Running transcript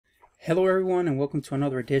Hello everyone and welcome to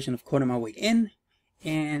another edition of Coding My Way In,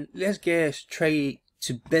 and let's get straight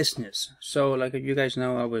to business. So like you guys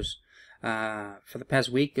know, I was for the past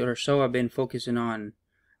week or so I've been focusing on,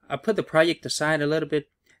 I put the project aside a little bit,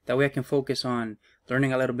 that way I can focus on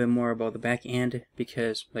learning a little bit more about the back end,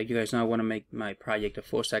 because like you guys know, I want to make my project a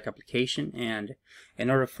full stack application, and in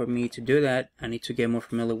order for me to do that I need to get more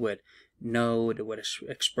familiar with Node, with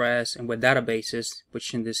Express, and with databases,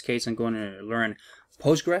 which in this case I'm going to learn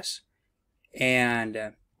Postgres.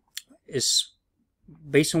 And is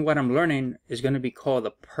based on what I'm learning is going to be called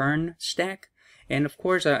a Pern stack. And of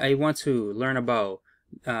course I want to learn about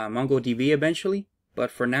MongoDB eventually,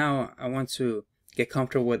 but for now I want to get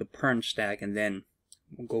comfortable with the Pern stack, and then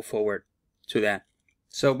we'll go forward to that.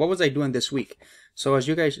 So what was I doing this week? So as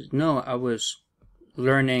you guys know, I was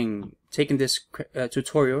learning, taking this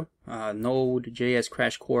tutorial, Node.js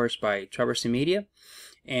crash course by Traversing Media,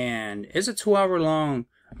 and it's a 2-hour long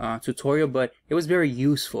tutorial, but it was very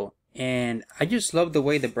useful. And I just love the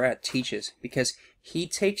way the Brad teaches, because he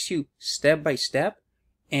takes you step by step,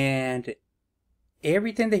 and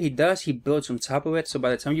everything that he does he builds on top of it. So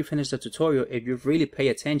by the time you finish the tutorial, if you really pay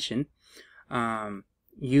attention,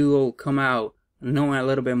 you will come out knowing a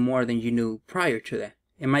little bit more than you knew prior to that.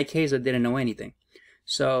 In my case, I didn't know anything.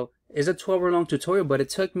 So it's a 12-hour long tutorial, but it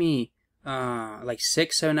took me like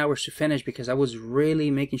 6-7 hours to finish, because I was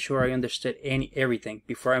really making sure I understood everything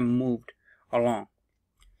before I moved along.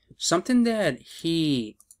 Something that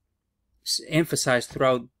he emphasized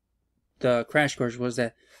throughout the crash course was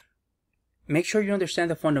that make sure you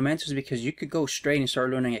understand the fundamentals, because you could go straight and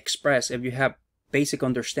start learning Express if you have basic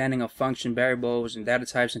understanding of function variables and data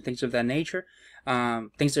types and things of that nature,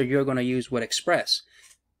 things that you're going to use with Express.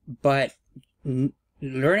 But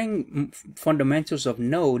learning fundamentals of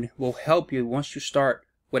Node will help you. Once you start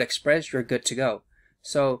with Express, you're good to go.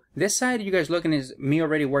 So this side you guys looking is me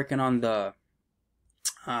already working on the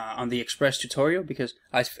Express tutorial, because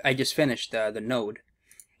I just finished the Node,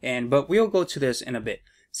 but we'll go to this in a bit.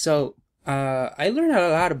 So I learned a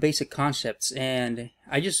lot of basic concepts, and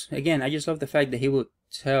I just love the fact that he will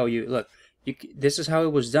tell you, look, this is how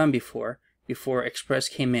it was done before Express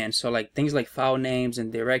came in. So like things like file names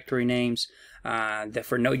and directory names, that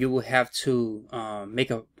for Node you will have to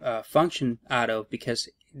make a function out of, because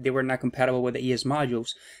they were not compatible with the ES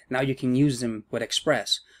modules. Now you can use them with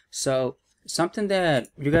Express. So something that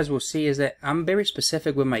you guys will see is that I'm very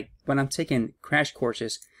specific with when I'm taking crash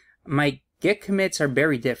courses. My Git commits are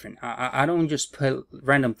very different. I don't just put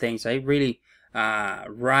random things. I really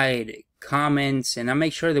write comments, and I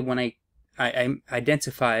make sure that when I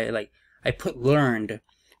identify, like I put learned.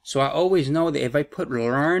 So I always know that if I put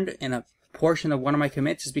learned in a portion of one of my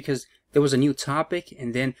commits, is because there was a new topic,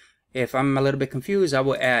 and then if I'm a little bit confused, I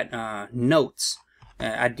will add notes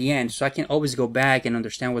at the end, so I can always go back and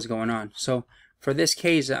understand what's going on. So for this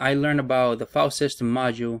case, I learned about the file system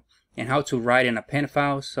module and how to write and append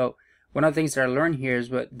files. So one of the things that I learned here is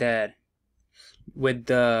that with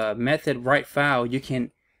the method write file, you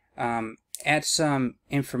can add some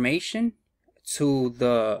information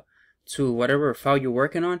to whatever file you're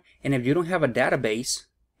working on, and if you don't have a database,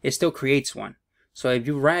 it still creates one. So if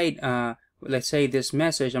you write, let's say this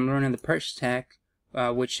message, I'm learning the Perch stack,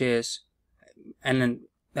 which is, and then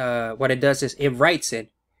what it does is it writes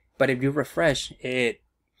it, but if you refresh it,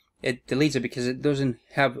 it deletes it because it doesn't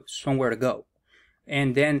have somewhere to go.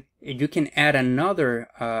 And then you can add another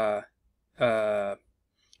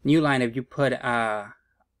new line if you put if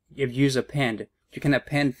you use append. You can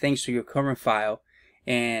append things to your current file,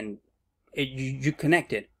 and you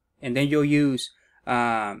connect it, and then you'll use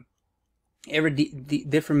every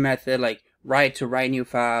different method, like write to write new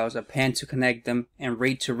files, append to connect them, and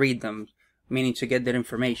read to read them, meaning to get that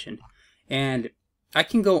information. And I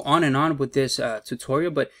can go on and on with this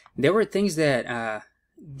tutorial, but there were things that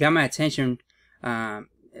got my attention. A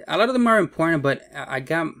lot of them are important, but I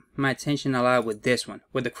got my attention a lot with this one,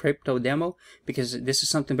 with the crypto demo, because this is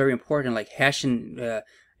something very important, like hashing,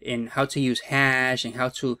 and how to use hash, and how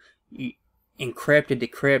to encrypt and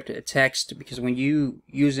decrypt a text, because when you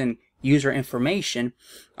using user information,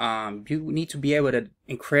 you need to be able to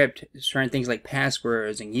encrypt certain things like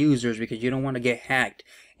passwords and users, because you don't want to get hacked,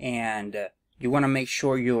 and you want to make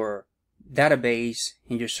sure your database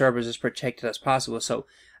and your servers is protected as possible. So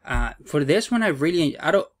for this one,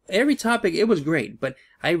 every topic it was great, but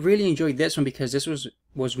I really enjoyed this one because this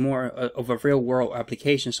was more of a real world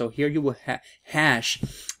application. So here you will hash with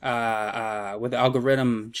the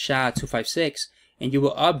algorithm SHA-256, and you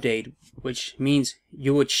will update, which means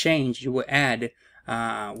you will change, you will add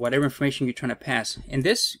whatever information you're trying to pass. In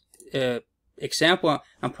this example,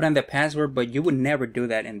 I'm putting the password, but you would never do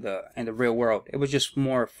that in the real world. It was just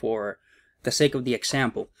more for the sake of the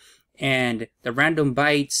example. And the random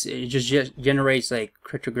bytes, it just generates like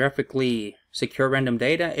cryptographically secure random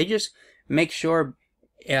data. It just makes sure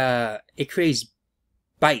it creates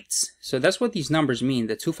bytes. So that's what these numbers mean.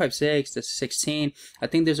 The 256, the 16. I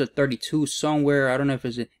think there's a 32 somewhere. I don't know if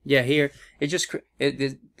it's here.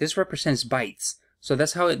 This represents bytes. So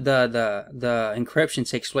that's how the encryption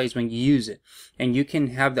takes place when you use it. And you can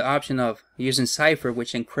have the option of using cipher,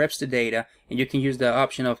 which encrypts the data, and you can use the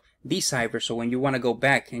option of decipher. So when you want to go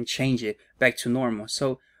back and change it back to normal.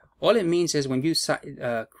 So all it means is when you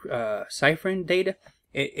ciphering data,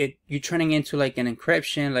 you're turning into like an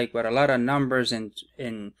encryption, like with a lot of numbers and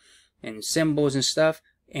symbols and stuff.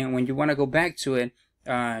 And when you want to go back to it,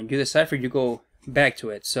 do the cipher, you go back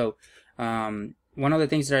to it. So one of the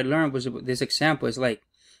things that I learned was this example is like,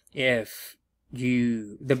 if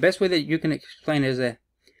the best way that you can explain is that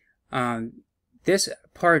this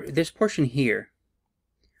portion here,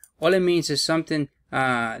 all it means is something.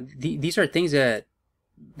 These are things that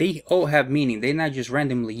they all have meaning. They're not just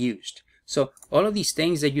randomly used. So all of these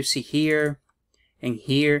things that you see here and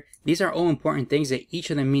here, these are all important things that each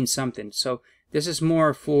of them means something. So this is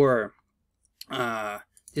more for,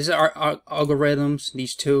 these are our algorithms,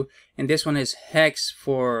 these two, and this one is hex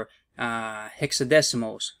for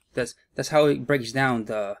hexadecimals. That's how it breaks down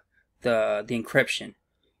the encryption.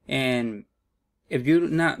 And if you're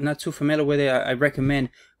not too familiar with it, I recommend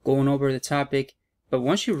going over the topic. But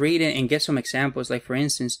once you read it and get some examples, like for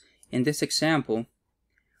instance, in this example,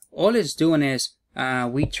 all it's doing is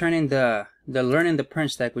we turning the learning the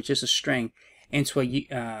parent stack, which is a string, into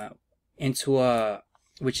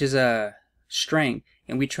which is a string,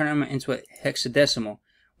 and we turn them into a hexadecimal,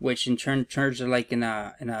 which in turn turns like in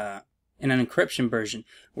an encryption version.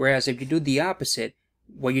 Whereas if you do the opposite,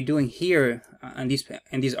 what you're doing here in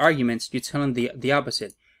these arguments, you're telling the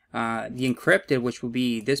opposite. The encrypted, which will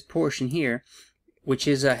be this portion here, which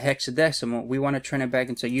is a hexadecimal, we want to turn it back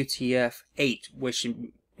into UTF-8, which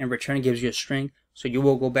in return gives you a string. So you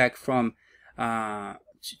will go back from to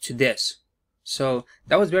this. So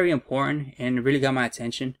that was very important and really got my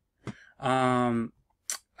attention. Once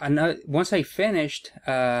I finished,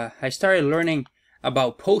 I started learning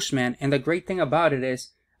about Postman, and the great thing about it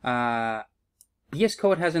is VS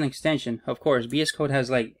Code has an extension. Of course, VS Code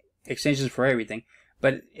has like extensions for everything,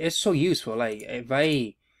 but it's so useful. Like if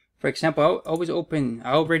for example, I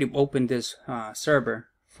already opened this server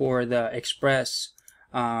for the Express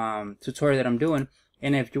tutorial that I'm doing,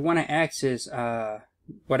 and if you want to access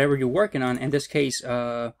whatever you're working on, in this case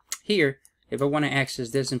here, if I want to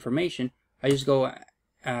access this information, I just go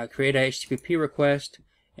create a HTTP request,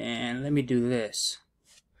 and let me do this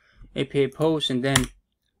API post, and then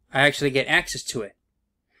I actually get access to it.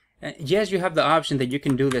 Yes, you have the option that you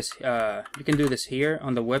can do this. You can do this here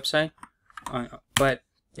on the website, but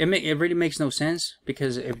it really makes no sense,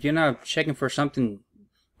 because if you're not checking for something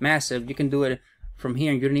massive, you can do it from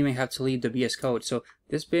here, and you don't even have to leave the VS Code. So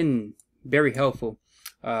this has been very helpful.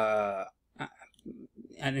 An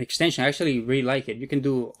extension, I actually really like it. You can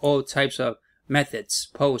do all types of methods: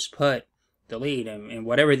 post, put, delete, and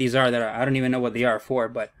whatever these are that I don't even know what they are for,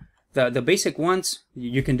 but the basic ones,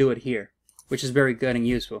 you can do it here, which is very good and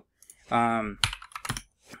useful.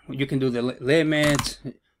 You can do the limits.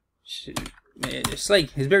 It's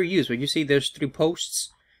very useful. You see there's 3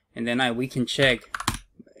 posts, and then we can check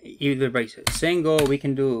either by single. We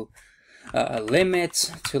can do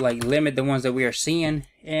limits to like limit the ones that we are seeing,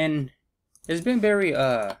 and it's been very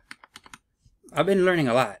I've been learning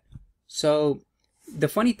a lot. So the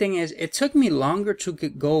funny thing is, it took me longer to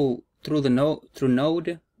go through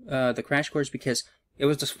Node, the crash course, because it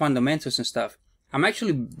was just fundamentals and stuff. I'm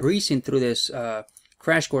actually breezing through this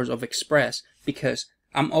crash course of Express because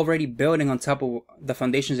I'm already building on top of the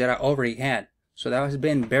foundations that I already had. So that has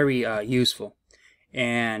been very useful,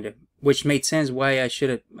 and which made sense why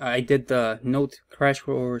I did the Node crash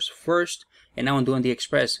course first, and now I'm doing the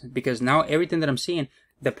Express, because now everything that I'm seeing,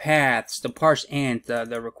 the paths, the parse int,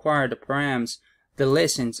 the required, the params, the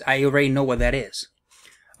listens, I already know what that is.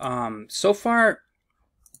 So far,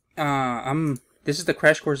 this is the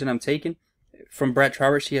crash course that I'm taking from Brad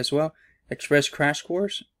Traversy as well, Express crash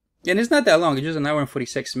course, and it's not that long. It's just an hour and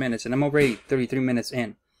 46 minutes, and I'm already 33 minutes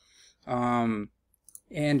in. And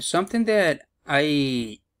something that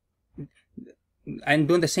I'm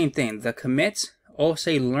doing the same thing. The commits all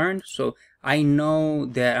say learn, so I know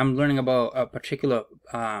that I'm learning about a particular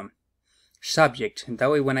subject. And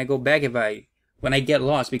that way, when I go back, when I get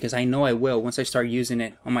lost, because I know I will once I start using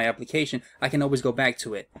it on my application, I can always go back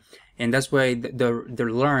to it. And that's why the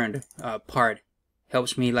learned part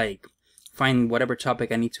helps me like find whatever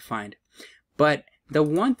topic I need to find. But the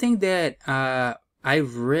one thing that I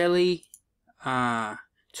really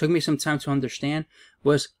took me some time to understand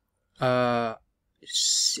was I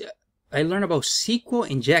learned about SQL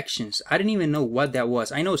injections. I didn't even know what that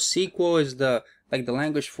was. I know SQL is the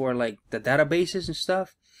language for like the databases and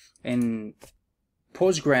stuff, and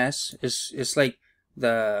Postgres is like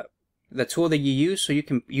the tool that you use so you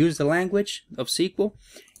can use the language of SQL.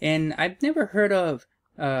 And I've never heard of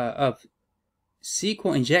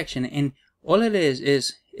SQL injection, and all it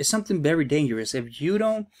is something very dangerous. If you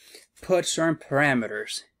don't put certain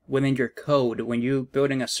parameters within your code when you're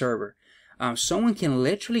building a server, someone can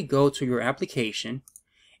literally go to your application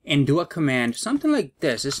and do a command, something like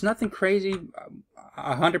this. It's nothing crazy.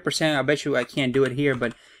 100%, I bet you I can't do it here,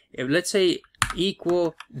 but if, let's say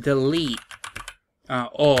equal delete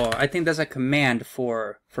all. I think that's a command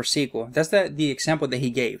for SQL. That's the example that he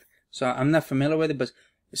gave. So I'm not familiar with it, but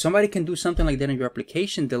somebody can do something like that in your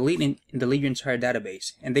application, delete your entire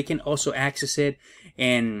database, and they can also access it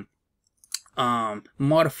and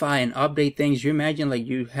modify and update things. You imagine like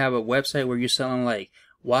you have a website where you're selling like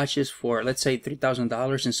watches for, let's say,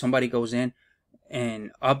 $3,000, and somebody goes in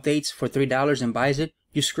and updates for $3 and buys it.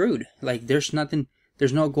 You're screwed. Like there's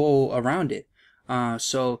no go around it.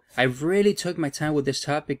 So I really took my time with this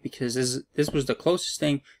topic because this was the closest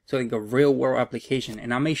thing to like a real world application,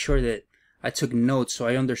 and I made sure that I took notes so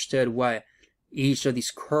I understood why each of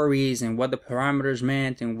these queries and what the parameters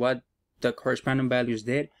meant and what the corresponding values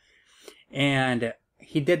did. And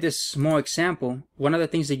he did this small example. One of the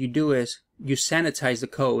things that you do is you sanitize the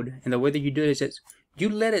code, and the way that you do it is you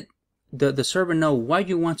let the server know what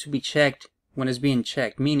you want to be checked when it's being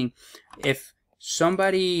checked. Meaning, if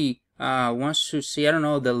somebody wants to see, I don't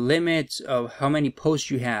know, the limits of how many posts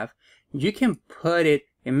you have, you can put it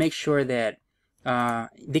and make sure that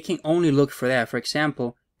they can only look for that. For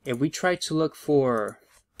example, if we try to look for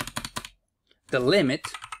the limit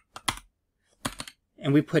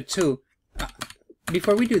and we put 2,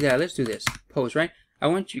 before we do that, let's do this. Post, right? I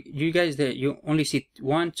want you guys that you only see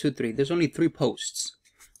 1, 2, 3. There's only 3 posts.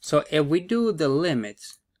 So if we do the limit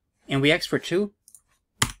and we ask for 2,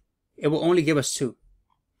 it will only give us 2.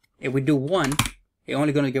 If we do 1, it's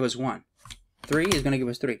only going to give us 1. 3 is going to give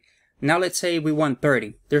us 3. Now let's say we want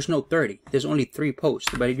 30. There's no 30. There's only 3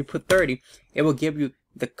 posts. But if you put 30, it will give you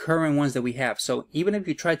the current ones that we have. So even if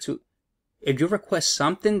you if you request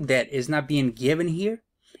something that is not being given here,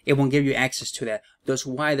 it won't give you access to that. That's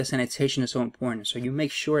why the sanitation is so important. So you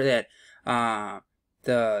make sure that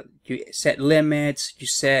you set limits, you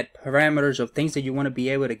set parameters of things that you want to be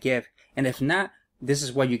able to give. And if not, this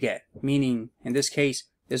is what you get. Meaning, in this case,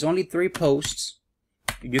 there's only 3 posts.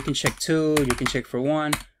 You can check 2, you can check for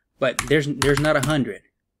 1, but there's not 100.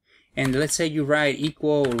 And let's say you write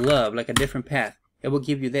equal love, like a different path. It will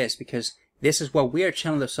give you this, because this is what we are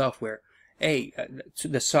telling the software. Hey, to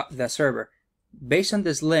the server, based on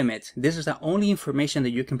this limit, this is the only information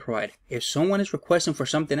that you can provide. If someone is requesting for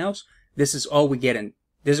something else, this is all we get in.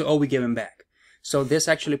 This is all we give them back. So this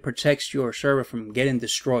actually protects your server from getting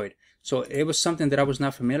destroyed. So it was something that I was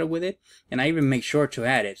not familiar with it, and I even make sure to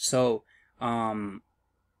add it. So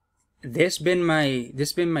this been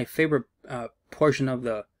my favorite portion of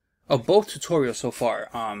both tutorials so far,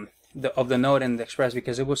 of the Node and the Express,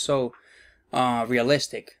 because it was so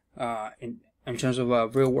realistic in terms of a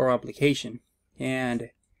real world application. And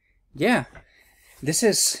yeah, this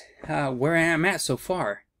is where I am at so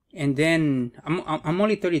far. And then I'm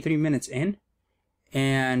only 33 minutes in,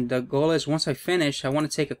 and the goal is, once I finish, I want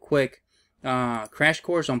to take a quick crash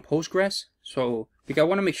course on Postgres. So because I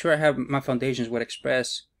want to make sure I have my foundations with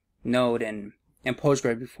Express, Node, and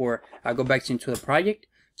Postgres before I go back into the project.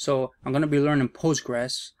 So I'm going to be learning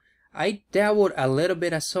Postgres. I dabbled a little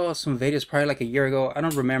bit. I saw some videos probably like a year ago. I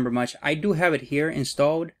don't remember much. I do have it here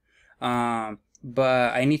installed, but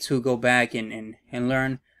I need to go back and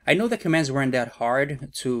learn. I know the commands weren't that hard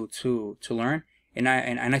to learn, and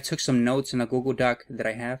I took some notes in a Google Doc that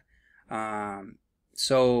I have.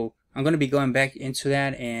 So I'm going to be going back into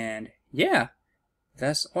that, and yeah,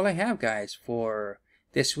 that's all I have, guys, for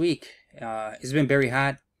this week. It's been very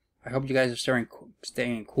hot. I hope you guys are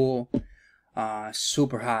staying cool.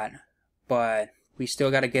 Super hot, but we still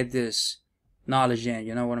got to get this knowledge in,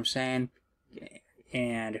 you know what I'm saying?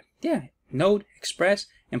 And yeah, Node, Express,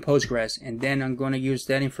 and Postgres, and then I'm going to use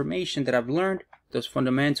that information that I've learned, those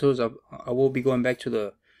fundamentals. I will be going back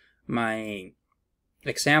to my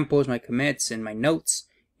examples, my commits, and my notes,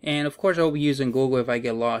 and of course I will be using Google if I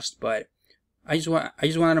get lost. But I just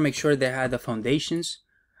wanted to make sure that I had the foundations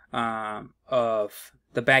of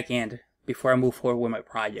the back end before I move forward with my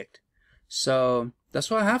project. So that's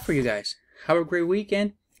what I have for you guys. Have a great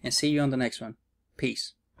weekend, and see you on the next one.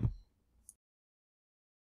 Peace.